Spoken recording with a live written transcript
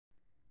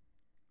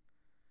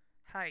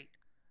Hi,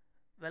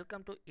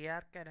 welcome to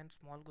ARCAD and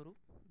Small Guru.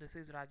 This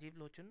is Rajiv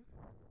Lochan.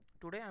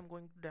 Today I'm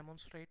going to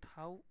demonstrate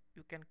how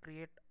you can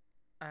create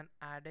an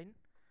add-in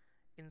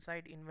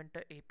inside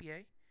Inventor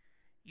API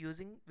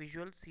using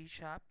Visual C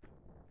Sharp.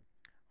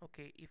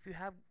 Okay, if you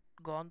have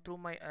gone through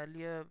my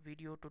earlier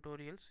video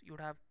tutorials, you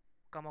would have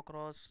come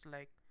across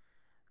like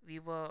we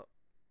were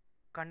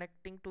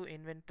connecting to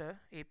Inventor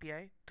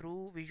API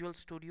through Visual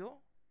Studio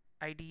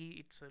IDE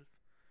itself.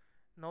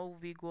 Now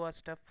we go a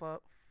step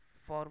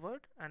forward,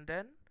 and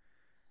then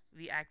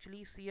we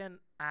actually see an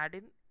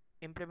add-in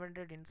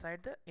implemented inside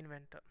the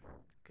inventor.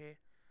 Okay,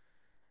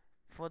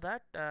 for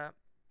that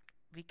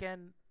we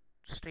can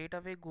straight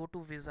away go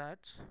to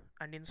wizards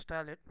and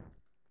install it.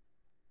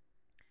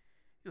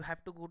 You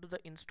have to go to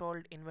the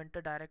installed inventor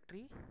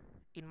directory.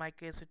 In my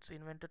case it's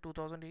inventor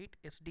 2008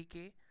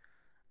 SDK.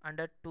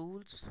 Under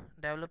tools,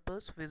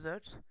 developers,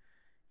 wizards,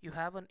 you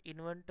have an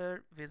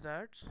inventor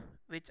wizards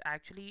which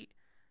actually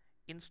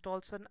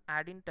installs an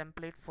add-in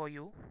template for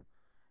you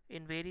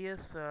in various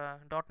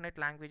 .NET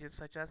languages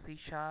such as C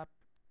Sharp,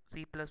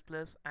 C++,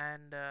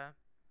 and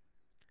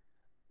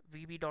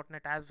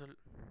VB.NET as well.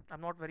 I'm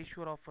not very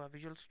sure of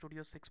Visual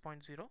Studio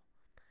 6.0.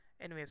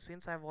 Anyway,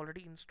 since I've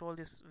already installed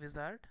this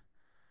wizard,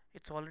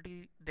 it's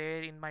already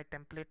there in my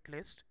template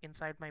list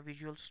inside my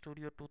Visual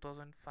Studio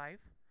 2005.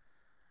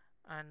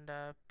 And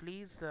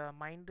please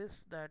mind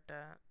this that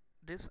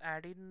this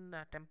add-in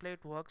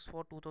template works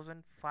for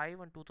 2005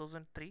 and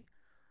 2003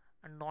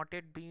 and not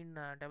yet been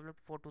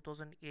developed for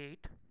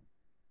 2008.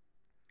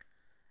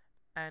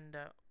 And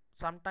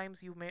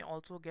sometimes you may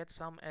also get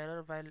some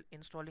error while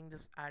installing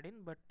this add-in,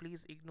 but please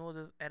ignore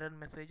the error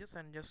messages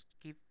and just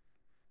keep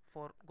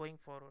for going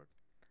forward.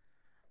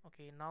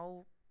 Okay,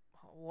 now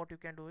what you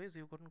can do is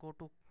you can go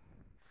to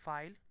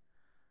file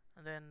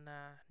and then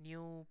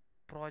new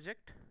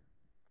project.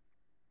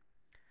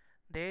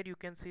 There you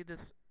can see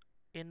this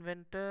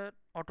inventor,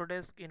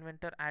 Autodesk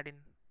Inventor add-in.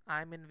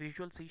 I'm in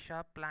Visual C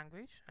Sharp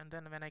language, and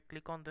then when I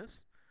click on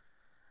this,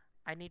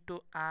 I need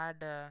to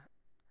add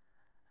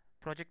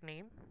project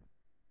name.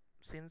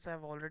 Since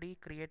I've already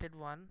created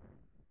one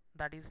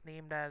that is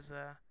named as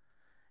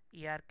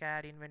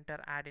ARCAD Inventor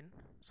add-in,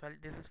 so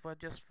this is for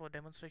just for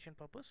demonstration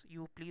purpose.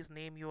 You please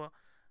name your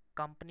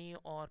company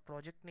or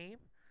project name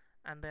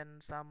and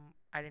then some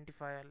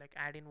identifier like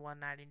add-in 1,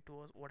 add-in 2,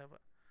 or whatever.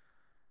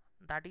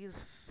 That is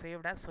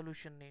saved as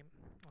solution name.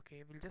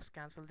 Okay, we'll just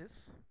cancel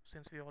this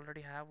since we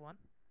already have one,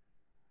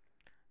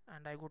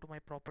 and I go to my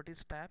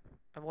properties tab.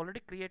 I've already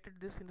created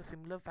this in the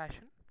similar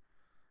fashion,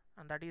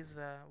 and that is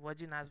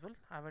virgin as well.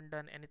 I haven't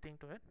done anything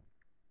to it.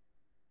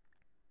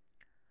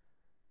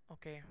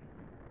 Okay,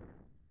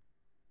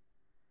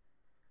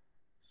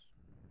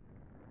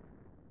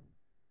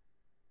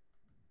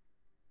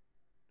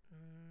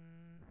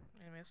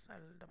 anyways,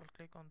 I'll double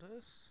click on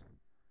this.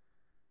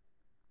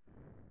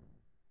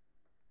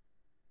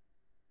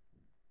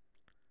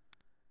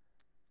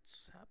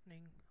 What's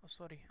happening? Oh,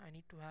 sorry, I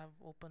need to have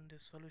open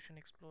this solution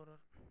explorer.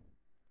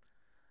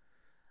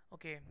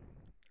 Okay,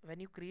 when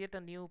you create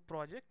a new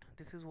project,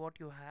 this is what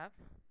you have.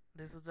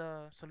 This is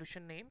the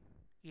solution name,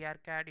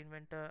 ARCAD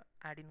Inventor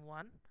add-in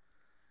 1.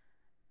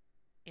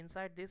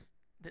 Inside this,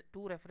 the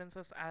two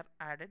references are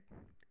added.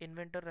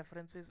 Inventor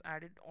reference is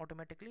added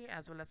automatically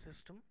as well as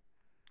system,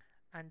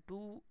 and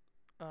two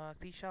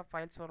C#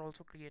 files are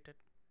also created.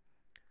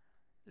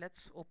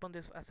 Let's open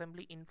this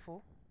assembly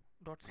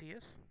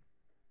info.cs.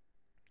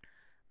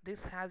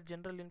 This has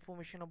general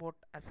information about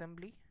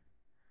assembly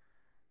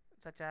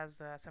such as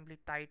assembly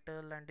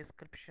title and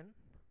description,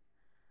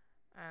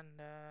 and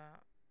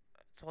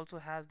it also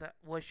has the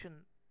version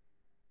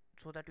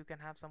so that you can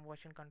have some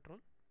version control.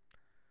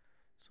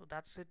 So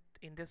that's it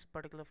in this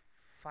particular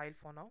file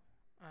for now,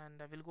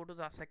 and we'll go to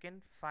the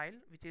second file,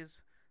 which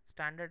is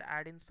standard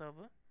add-in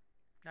server,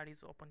 that is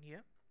open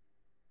here.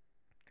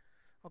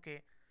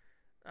 Okay,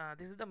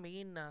 this is the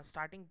main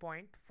starting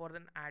point for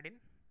an add-in,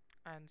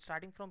 and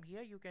starting from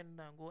here you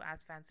can go as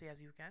fancy as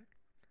you can.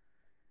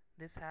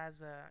 This has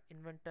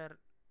inventor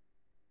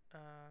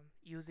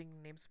using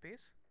namespace,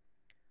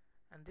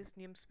 and this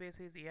namespace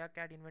is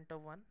ARCAD Inventor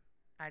 1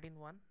 add-in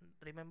 1.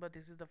 Remember,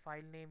 this is the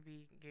file name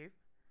we gave,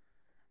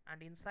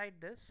 and inside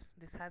this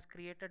has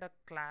created a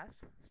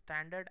class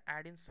standard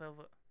add-in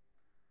server,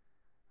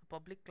 a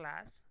public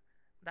class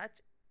that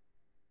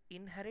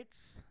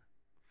inherits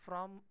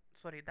from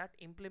that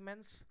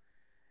implements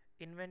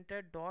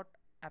inventor dot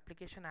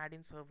application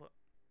add-in server.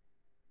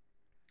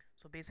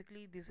 So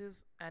basically this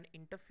is an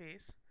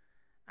interface,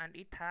 and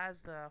it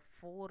has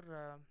four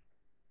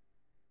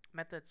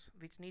methods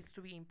which needs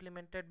to be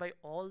implemented by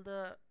all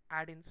the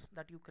add-ins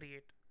that you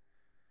create.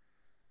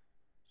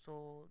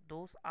 So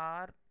those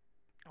are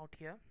out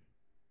here.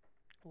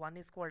 One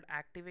is called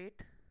activate,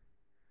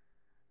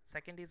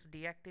 second is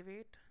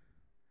deactivate,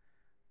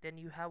 then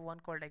you have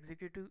one called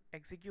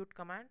execute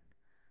command,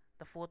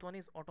 the fourth one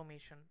is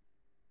automation.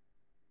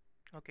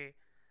 Okay,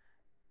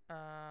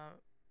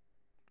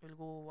 we'll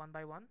go one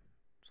by one.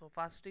 So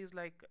first is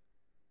like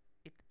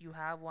you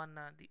have one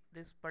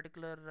this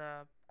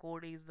particular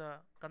code is the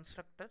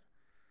constructor.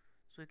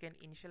 so you can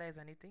initialize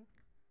anything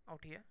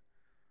out here.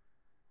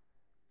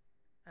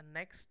 And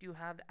next you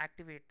have the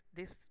activate.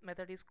 This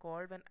method is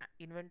called when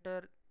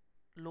inventor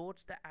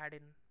loads the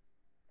add-in.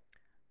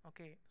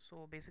 Okay,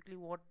 so basically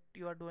what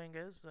you are doing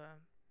is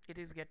it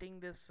is getting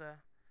this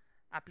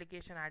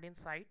application add-in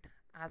site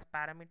as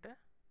parameter,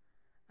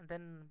 and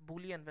then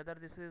boolean whether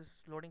this is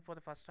loading for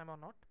the first time or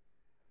not.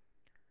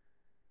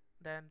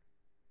 Then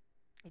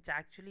it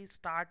actually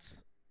starts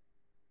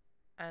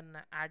an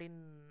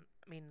add-in,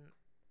 I mean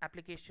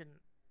application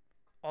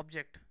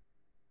object,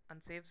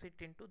 and saves it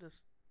into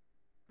this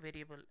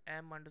variable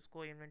m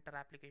underscore inventor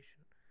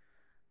application.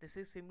 This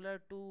is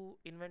similar to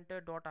inventor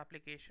dot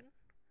application.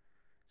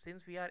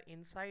 Since we are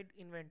inside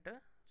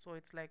inventor, so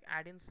it's like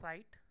add-in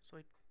site, so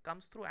it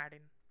comes through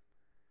add-in.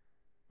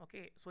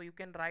 Okay, so you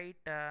can write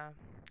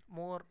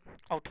more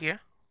out here.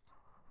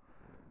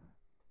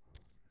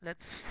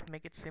 Let's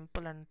make it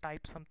simple and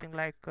type something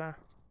like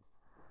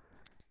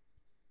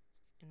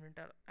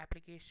inventor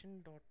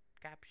application dot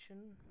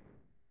caption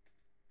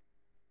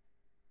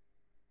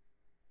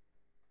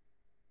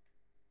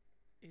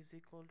is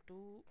equal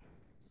to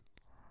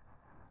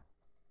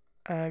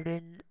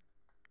add-in.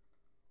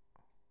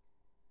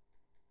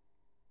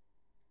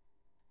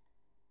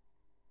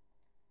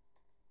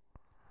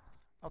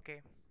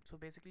 Okay, so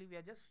basically we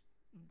are just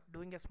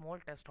doing a small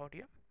test out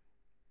here.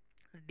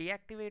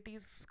 Deactivate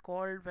is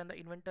called when the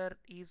inventor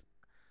is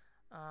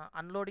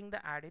unloading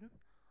the add-in,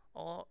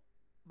 or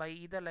by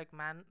either like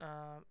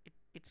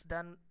it's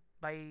done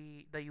by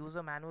the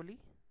user manually,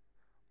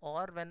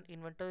 or when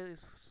inventor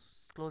is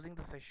closing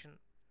the session.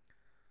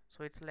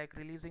 So it's like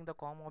releasing the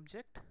com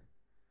object.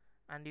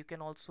 And you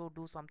can also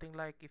do something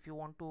like, if you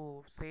want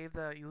to save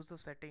the user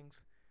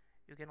settings,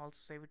 you can also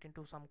save it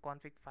into some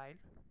config file.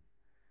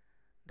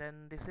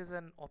 Then this is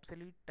an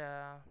obsolete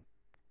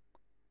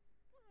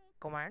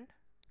command,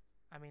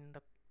 I mean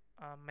the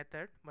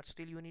method, but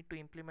still you need to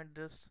implement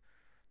this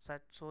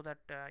such so that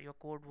your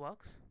code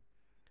works.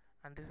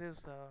 And this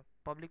is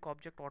public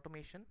object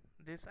automation.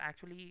 This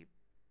actually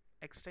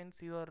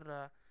extends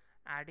your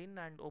add-in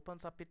and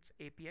opens up its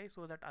API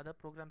so that other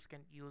programs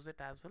can use it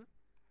as well.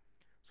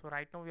 So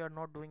right now we are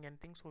not doing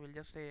anything, so we'll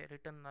just say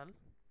return null.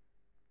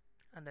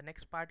 And the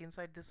next part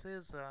inside this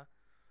is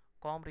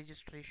com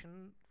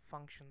registration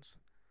functions.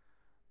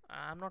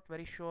 I'm not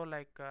very sure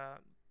like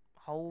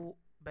how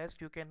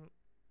best you can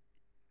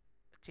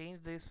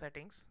change these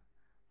settings.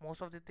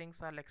 Most of the things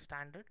are like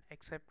standard,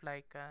 except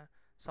like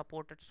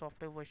supported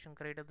software version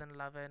greater than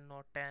 11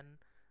 or 10,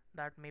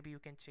 that maybe you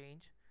can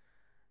change.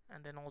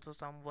 And then also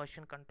some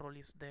version control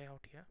is there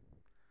out here.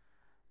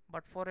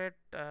 But for it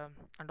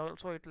and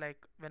also it like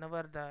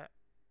whenever the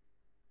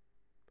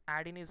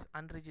add-in is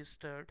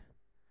unregistered,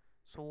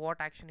 so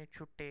what action it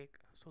should take,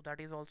 so that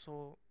is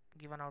also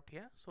given out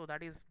here. So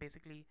that is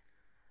basically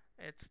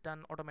it's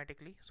done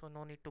automatically, so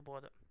no need to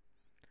bother.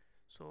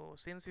 So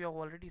since we have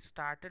already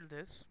started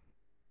this,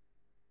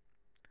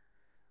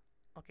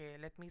 okay,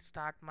 let me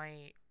start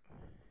my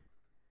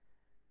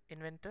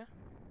inventor.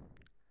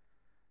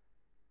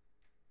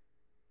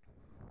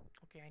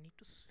 Okay, I need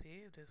to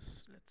save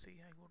this. Let's see,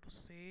 I go to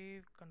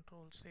save,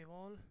 control save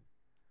all.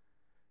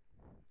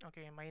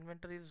 Okay, my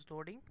inventor is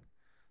loading.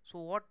 So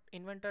what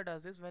inventor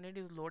does is when it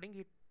is loading,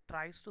 it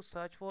tries to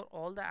search for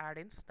all the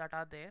add-ins that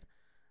are there,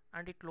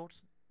 and it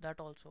loads that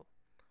also.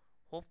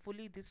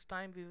 Hopefully this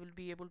time we will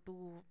be able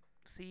to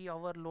see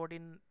our load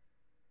in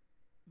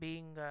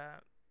being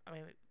I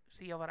mean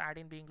see our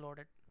add-in being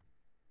loaded.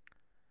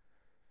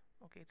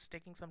 Okay, it's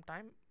taking some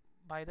time.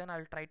 By then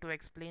I'll try to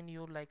explain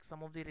you like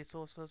some of the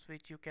resources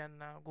which you can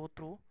go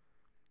through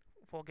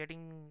for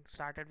getting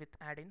started with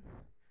add-in.